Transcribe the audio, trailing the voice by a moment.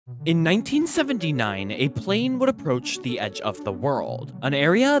In 1979, a plane would approach the edge of the world, an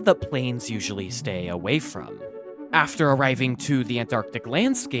area that planes usually stay away from. After arriving to the Antarctic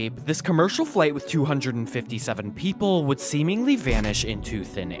landscape, this commercial flight with 257 people would seemingly vanish into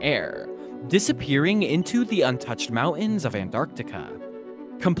thin air, disappearing into the untouched mountains of Antarctica.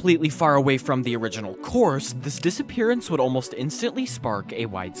 Completely far away from the original course, this disappearance would almost instantly spark a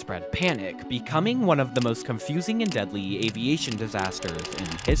widespread panic, becoming one of the most confusing and deadly aviation disasters in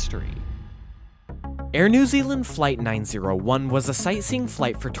history. Air New Zealand Flight 901 was a sightseeing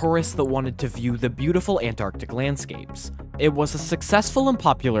flight for tourists that wanted to view the beautiful Antarctic landscapes. It was a successful and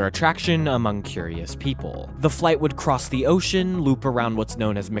popular attraction among curious people. The flight would cross the ocean, loop around what's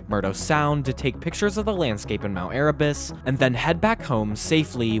known as McMurdo Sound to take pictures of the landscape in Mount Erebus, and then head back home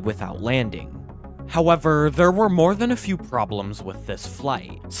safely without landing. However, there were more than a few problems with this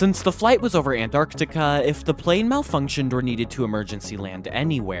flight. Since the flight was over Antarctica, if the plane malfunctioned or needed to emergency land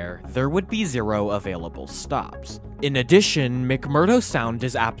anywhere, there would be 0 available stops. In addition, McMurdo Sound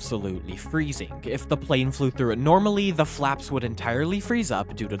is absolutely freezing. If the plane flew through it normally, the flaps would entirely freeze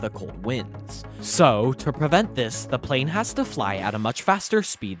up due to the cold winds. So, to prevent this, the plane has to fly at a much faster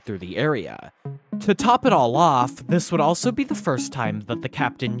speed through the area. To top it all off, this would also be the first time that the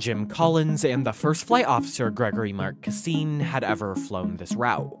captain Jim Collins and the first flight officer Gregory Mark Cassine had ever flown this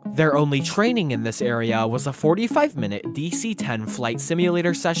route. Their only training in this area was a 45-minute DC-10 flight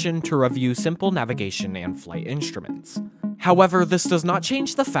simulator session to review simple navigation and flight instruments. However, this does not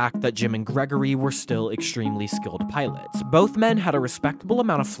change the fact that Jim and Gregory were still extremely skilled pilots. Both men had a respectable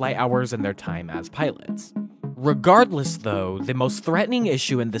amount of flight hours in their time as pilots. Regardless, though, the most threatening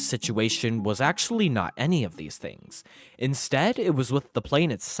issue in this situation was actually not any of these things. Instead, it was with the plane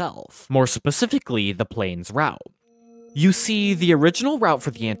itself, more specifically, the plane's route. You see, the original route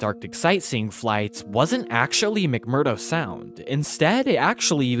for the Antarctic sightseeing flights wasn't actually McMurdo Sound. Instead, it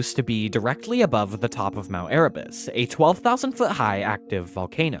actually used to be directly above the top of Mount Erebus, a 12,000-foot high active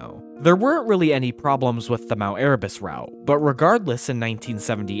volcano. There weren't really any problems with the Mount Erebus route, but regardless, in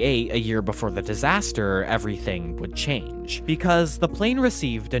 1978, a year before the disaster, everything would change, because the plane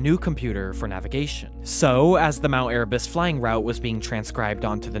received a new computer for navigation. So, as the Mount Erebus flying route was being transcribed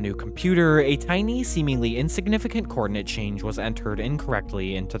onto the new computer, a tiny, seemingly insignificant coordinate change was entered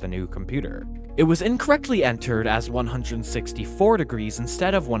incorrectly into the new computer. It was incorrectly entered as 164 degrees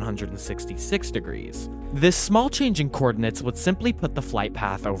instead of 166 degrees. This small change in coordinates would simply put the flight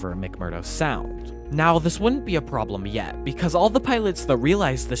path over McMurdo Sound. Now, this wouldn't be a problem yet, because all the pilots that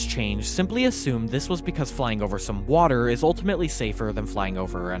realized this change simply assumed this was because flying over some water is ultimately safer than flying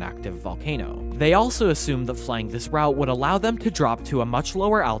over an active volcano. They also assumed that flying this route would allow them to drop to a much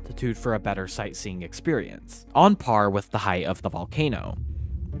lower altitude for a better sightseeing experience, on par with the height of the volcano.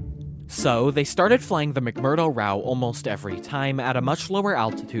 So, they started flying the McMurdo route almost every time at a much lower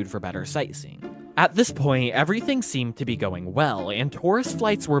altitude for better sightseeing. At this point, everything seemed to be going well, and tourist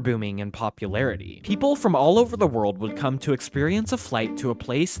flights were booming in popularity. People from all over the world would come to experience a flight to a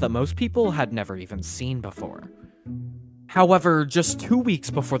place that most people had never even seen before. However, just 2 weeks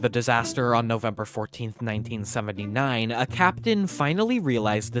before the disaster on November 14, 1979, a captain finally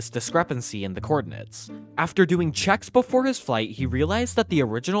realized this discrepancy in the coordinates. After doing checks before his flight, he realized that the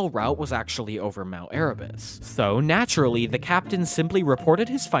original route was actually over Mount Erebus. So, naturally, the captain simply reported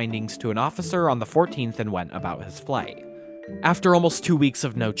his findings to an officer on the 14th and went about his flight. After almost 2 weeks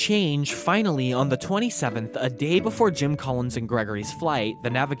of no change, finally, on the 27th, a day before Jim Collins and Gregory's flight, the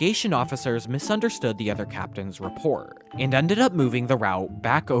navigation officers misunderstood the other captain's report, and ended up moving the route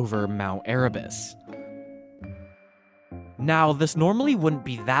back over Mount Erebus. Now, this normally wouldn't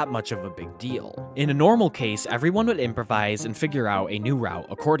be that much of a big deal. In a normal case, everyone would improvise and figure out a new route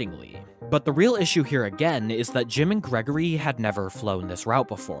accordingly. But the real issue here again is that Jim and Gregory had never flown this route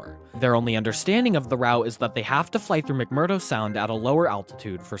before. Their only understanding of the route is that they have to fly through McMurdo Sound at a lower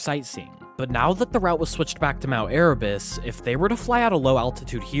altitude for sightseeing. But now that the route was switched back to Mount Erebus, if they were to fly at a low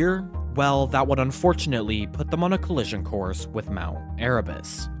altitude here, well, that would unfortunately put them on a collision course with Mount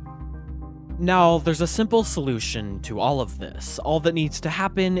Erebus. Now, there's a simple solution to all of this. All that needs to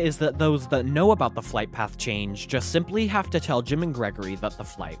happen is that those that know about the flight path change just simply have to tell Jim and Gregory that the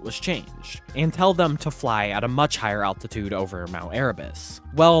flight was changed, and tell them to fly at a much higher altitude over Mount Erebus.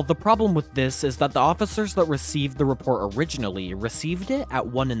 Well, the problem with this is that the officers that received the report originally received it at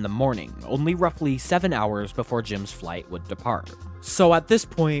 1 in the morning, only roughly 7 hours before Jim's flight would depart. So at this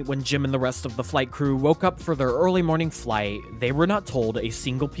point, when Jim and the rest of the flight crew woke up for their early morning flight, they were not told a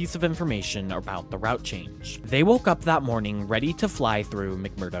single piece of information about the route change. They woke up that morning ready to fly through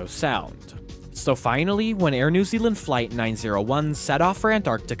McMurdo Sound. So finally, when Air New Zealand Flight 901 set off for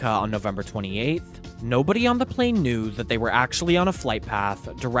Antarctica on November 28th, Nobody on the plane knew that they were actually on a flight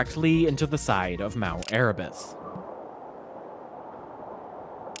path directly into the side of Mount Erebus.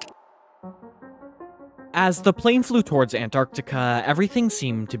 As the plane flew towards Antarctica, everything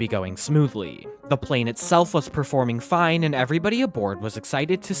seemed to be going smoothly. The plane itself was performing fine, and everybody aboard was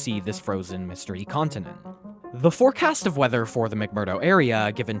excited to see this frozen mystery continent. The forecast of weather for the McMurdo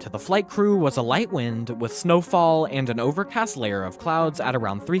area given to the flight crew was a light wind with snowfall and an overcast layer of clouds at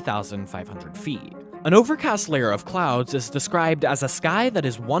around 3,500 feet. An overcast layer of clouds is described as a sky that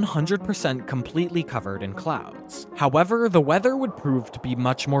is 100% completely covered in clouds. However, the weather would prove to be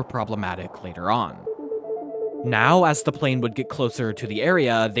much more problematic later on. Now, as the plane would get closer to the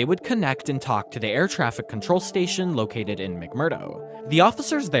area, they would connect and talk to the air traffic control station located in McMurdo. The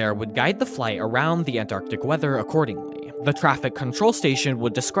officers there would guide the flight around the Antarctic weather accordingly. The traffic control station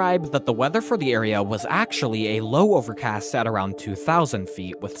would describe that the weather for the area was actually a low overcast at around 2,000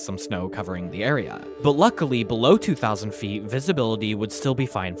 feet with some snow covering the area. But luckily, below 2,000 feet, visibility would still be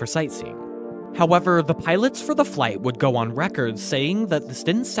fine for sightseeing. However, the pilots for the flight would go on record saying that this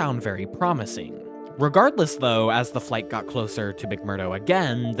didn't sound very promising. Regardless though, as the flight got closer to McMurdo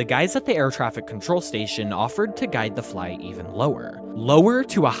again, the guys at the air traffic control station offered to guide the flight even lower. Lower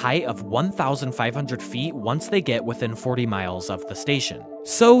to a height of 1,500 feet once they get within 40 miles of the station.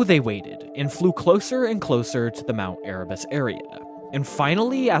 So they waited, and flew closer and closer to the Mount Erebus area. And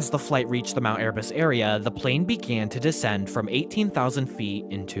finally, as the flight reached the Mount Erebus area, the plane began to descend from 18,000 feet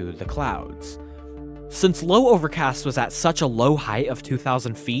into the clouds. Since low overcast was at such a low height of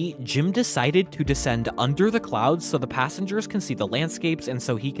 2,000 feet, Jim decided to descend under the clouds so the passengers can see the landscapes and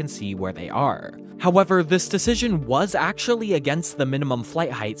so he can see where they are. However, this decision was actually against the minimum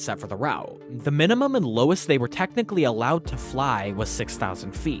flight height set for the route. The minimum and lowest they were technically allowed to fly was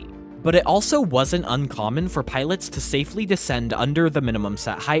 6,000 feet. But it also wasn't uncommon for pilots to safely descend under the minimum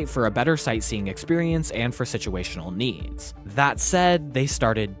set height for a better sightseeing experience and for situational needs. That said, they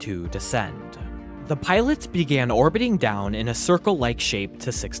started to descend. The pilots began orbiting down in a circle-like shape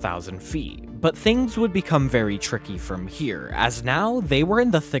to 6,000 feet, but things would become very tricky from here, as now they were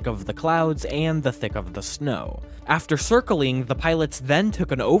in the thick of the clouds and the thick of the snow. After circling, the pilots then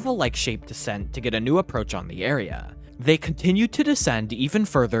took an oval-like shaped descent to get a new approach on the area. They continued to descend even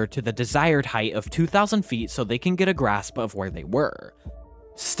further to the desired height of 2,000 feet so they can get a grasp of where they were.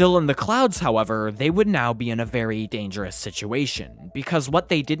 Still in the clouds, however, they would now be in a very dangerous situation, because what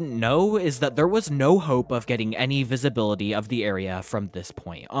they didn't know is that there was no hope of getting any visibility of the area from this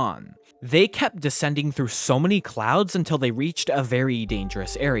point on. They kept descending through so many clouds until they reached a very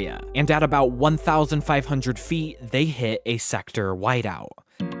dangerous area, and at about 1,500 feet, they hit a sector whiteout.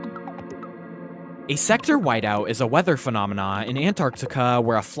 A sector whiteout is a weather phenomena in Antarctica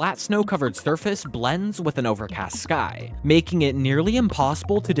where a flat snow-covered surface blends with an overcast sky, making it nearly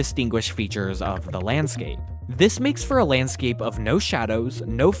impossible to distinguish features of the landscape. This makes for a landscape of no shadows,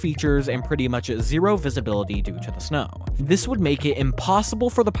 no features, and pretty much zero visibility due to the snow. This would make it impossible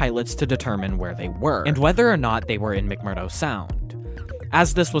for the pilots to determine where they were, and whether or not they were in McMurdo Sound.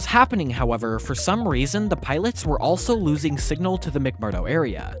 As this was happening, however, for some reason, the pilots were also losing signal to the McMurdo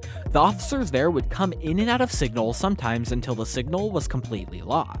area. The officers there would come in and out of signal sometimes until the signal was completely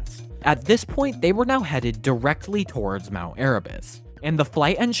lost. At this point, they were now headed directly towards Mount Erebus, and the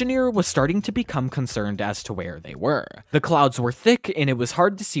flight engineer was starting to become concerned as to where they were. The clouds were thick, and it was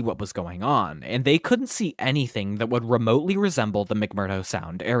hard to see what was going on, and they couldn't see anything that would remotely resemble the McMurdo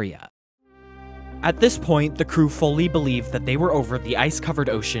Sound area. At this point, the crew fully believed that they were over the ice-covered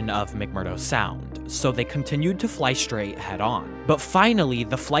ocean of McMurdo Sound, so they continued to fly straight head-on. But finally,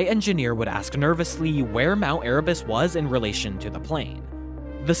 the flight engineer would ask nervously where Mount Erebus was in relation to the plane.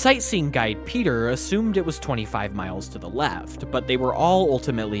 The sightseeing guide, Peter, assumed it was 25 miles to the left, but they were all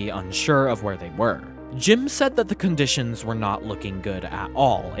ultimately unsure of where they were. Jim said that the conditions were not looking good at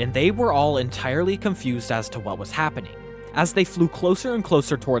all, and they were all entirely confused as to what was happening. As they flew closer and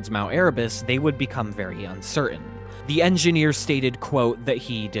closer towards Mount Erebus, they would become very uncertain. The engineer stated, quote, that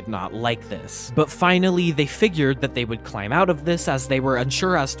he did not like this, but finally they figured that they would climb out of this as they were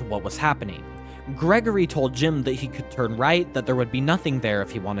unsure as to what was happening. Gregory told Jim that he could turn right, that there would be nothing there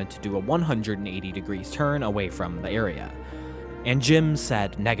if he wanted to do a 180 degrees turn away from the area. And Jim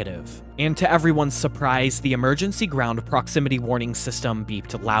said negative. And to everyone's surprise, the emergency ground proximity warning system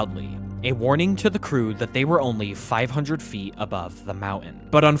beeped loudly, a warning to the crew that they were only 500 feet above the mountain.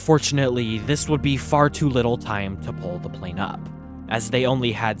 But unfortunately, this would be far too little time to pull the plane up, as they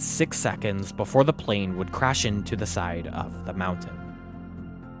only had 6 seconds before the plane would crash into the side of the mountain.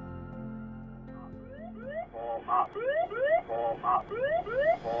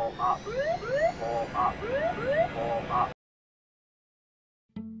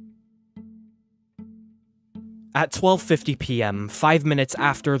 At 12:50 p.m., 5 minutes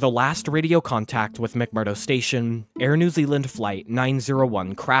after the last radio contact with McMurdo Station, Air New Zealand Flight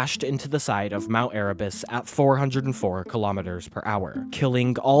 901 crashed into the side of Mount Erebus at 404 kilometers per hour,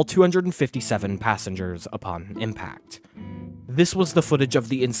 killing all 257 passengers upon impact. This was the footage of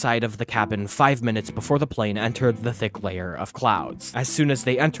the inside of the cabin 5 minutes before the plane entered the thick layer of clouds. As soon as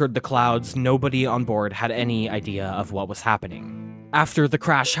they entered the clouds, nobody on board had any idea of what was happening. After the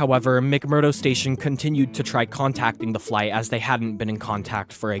crash, however, McMurdo Station continued to try contacting the flight as they hadn't been in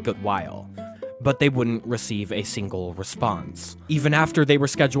contact for a good while, but they wouldn't receive a single response. Even after they were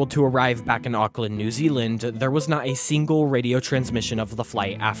scheduled to arrive back in Auckland, New Zealand, there was not a single radio transmission of the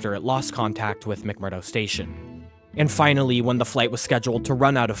flight after it lost contact with McMurdo Station. And finally, when the flight was scheduled to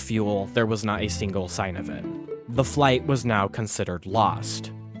run out of fuel, there was not a single sign of it. The flight was now considered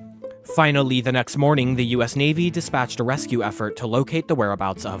lost. Finally, the next morning, the US Navy dispatched a rescue effort to locate the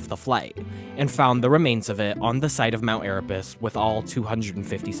whereabouts of the flight, and found the remains of it on the site of Mount Erebus with all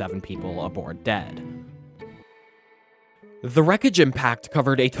 257 people aboard dead. The wreckage impact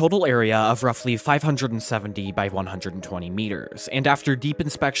covered a total area of roughly 570 by 120 meters, and after deep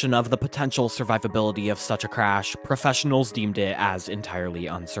inspection of the potential survivability of such a crash, professionals deemed it as entirely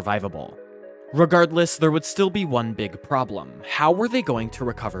unsurvivable. Regardless, there would still be one big problem. How were they going to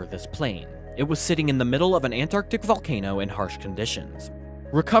recover this plane? It was sitting in the middle of an Antarctic volcano in harsh conditions.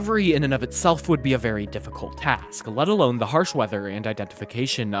 Recovery in and of itself would be a very difficult task, let alone the harsh weather and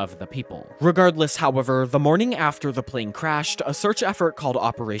identification of the people. Regardless, however, the morning after the plane crashed, a search effort called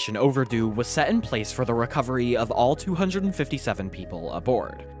Operation Overdue was set in place for the recovery of all 257 people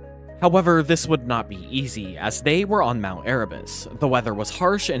aboard. However, this would not be easy, as they were on Mount Erebus. The weather was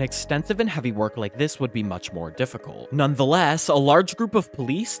harsh, and extensive and heavy work like this would be much more difficult. Nonetheless, a large group of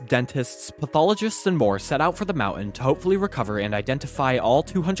police, dentists, pathologists, and more set out for the mountain to hopefully recover and identify all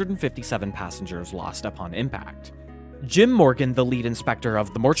 257 passengers lost upon impact. Jim Morgan, the lead inspector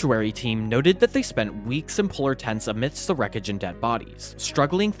of the mortuary team, noted that they spent weeks in polar tents amidst the wreckage and dead bodies,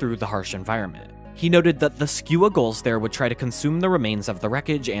 struggling through the harsh environment. He noted that the skua gulls there would try to consume the remains of the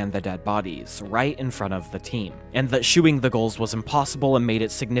wreckage and the dead bodies, right in front of the team, and that shooing the gulls was impossible and made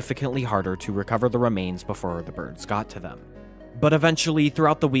it significantly harder to recover the remains before the birds got to them. But eventually,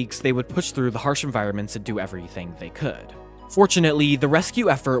 throughout the weeks, they would push through the harsh environments and do everything they could. Fortunately, the rescue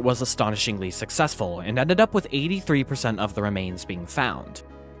effort was astonishingly successful and ended up with 83% of the remains being found.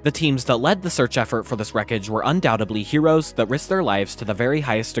 The teams that led the search effort for this wreckage were undoubtedly heroes that risked their lives to the very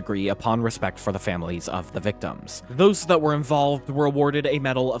highest degree upon respect for the families of the victims. Those that were involved were awarded a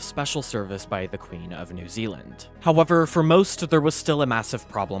Medal of Special Service by the Queen of New Zealand. However, for most, there was still a massive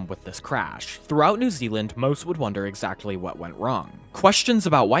problem with this crash. Throughout New Zealand, most would wonder exactly what went wrong. Questions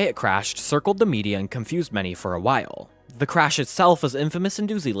about why it crashed circled the media and confused many for a while. The crash itself was infamous in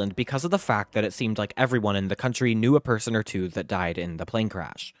New Zealand because of the fact that it seemed like everyone in the country knew a person or two that died in the plane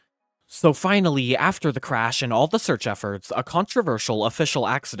crash. So finally, after the crash and all the search efforts, a controversial official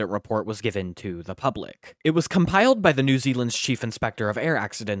accident report was given to the public. It was compiled by the New Zealand's Chief Inspector of Air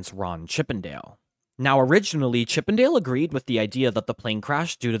Accidents, Ron Chippendale. Now, originally, Chippendale agreed with the idea that the plane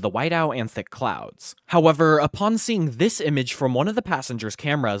crashed due to the whiteout and thick clouds. However, upon seeing this image from one of the passengers'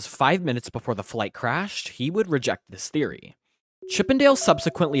 cameras 5 minutes before the flight crashed, he would reject this theory. Chippendale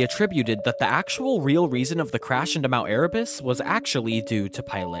subsequently attributed that the actual real reason of the crash into Mount Erebus was actually due to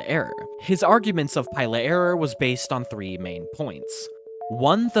pilot error. His arguments of pilot error was based on 3 main points.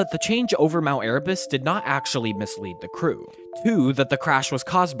 1, that the change over Mount Erebus did not actually mislead the crew. 2, that the crash was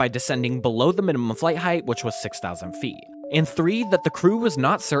caused by descending below the minimum flight height, which was 6,000 feet. And 3, that the crew was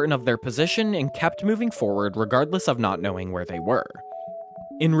not certain of their position and kept moving forward regardless of not knowing where they were.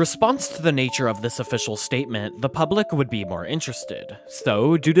 In response to the nature of this official statement, the public would be more interested.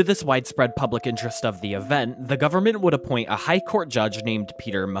 So, due to this widespread public interest of the event, the government would appoint a high court judge named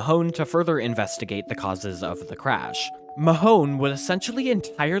Peter Mahone to further investigate the causes of the crash. Mahone would essentially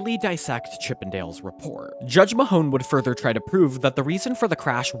entirely dissect Chippendale's report. Judge Mahone would further try to prove that the reason for the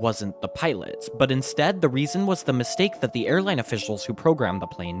crash wasn't the pilots, but instead the reason was the mistake that the airline officials who programmed the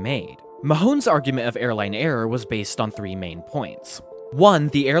plane made. Mahone's argument of airline error was based on 3 main points. 1,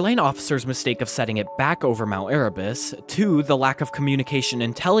 the airline officer's mistake of setting it back over Mount Erebus, 2, the lack of communication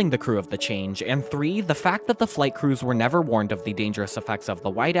in telling the crew of the change, and 3, the fact that the flight crews were never warned of the dangerous effects of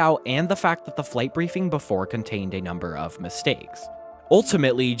the whiteout, and the fact that the flight briefing before contained a number of mistakes.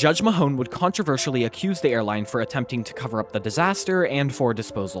 Ultimately, Judge Mahone would controversially accuse the airline for attempting to cover up the disaster and for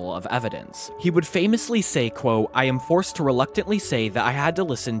disposal of evidence. He would famously say, quote, "I am forced to reluctantly say that I had to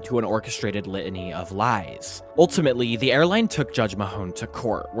listen to an orchestrated litany of lies." Ultimately, the airline took Judge Mahone to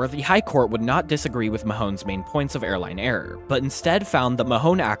court, where the High Court would not disagree with Mahone's main points of airline error, but instead found that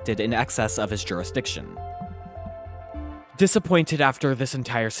Mahone acted in excess of his jurisdiction. Disappointed after this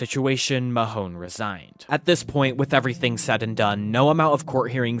entire situation, Mahone resigned. At this point, with everything said and done, no amount of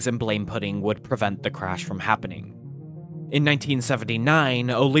court hearings and blame putting would prevent the crash from happening. In 1979,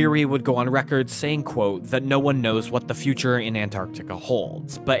 O'Leary would go on record saying, quote, that no one knows what the future in Antarctica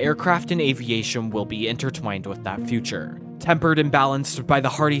holds, but aircraft and aviation will be intertwined with that future, tempered and balanced by the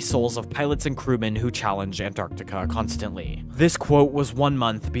hardy souls of pilots and crewmen who challenge Antarctica constantly. This quote was 1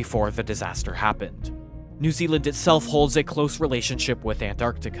 month before the disaster happened. New Zealand itself holds a close relationship with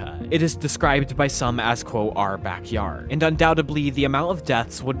Antarctica. It is described by some as, quote, our backyard, and undoubtedly the amount of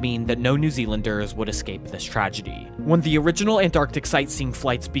deaths would mean that no New Zealanders would escape this tragedy. When the original Antarctic sightseeing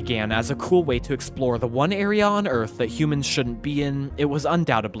flights began as a cool way to explore the one area on Earth that humans shouldn't be in, it was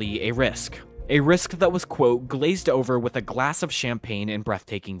undoubtedly a risk. A risk that was, quote, glazed over with a glass of champagne and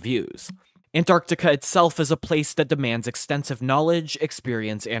breathtaking views. Antarctica itself is a place that demands extensive knowledge,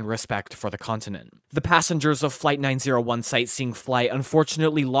 experience, and respect for the continent. The passengers of Flight 901 sightseeing flight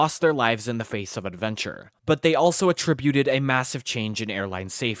unfortunately lost their lives in the face of adventure, but they also attributed a massive change in airline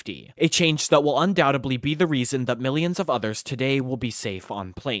safety, a change that will undoubtedly be the reason that millions of others today will be safe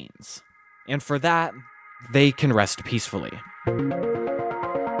on planes. And for that, they can rest peacefully.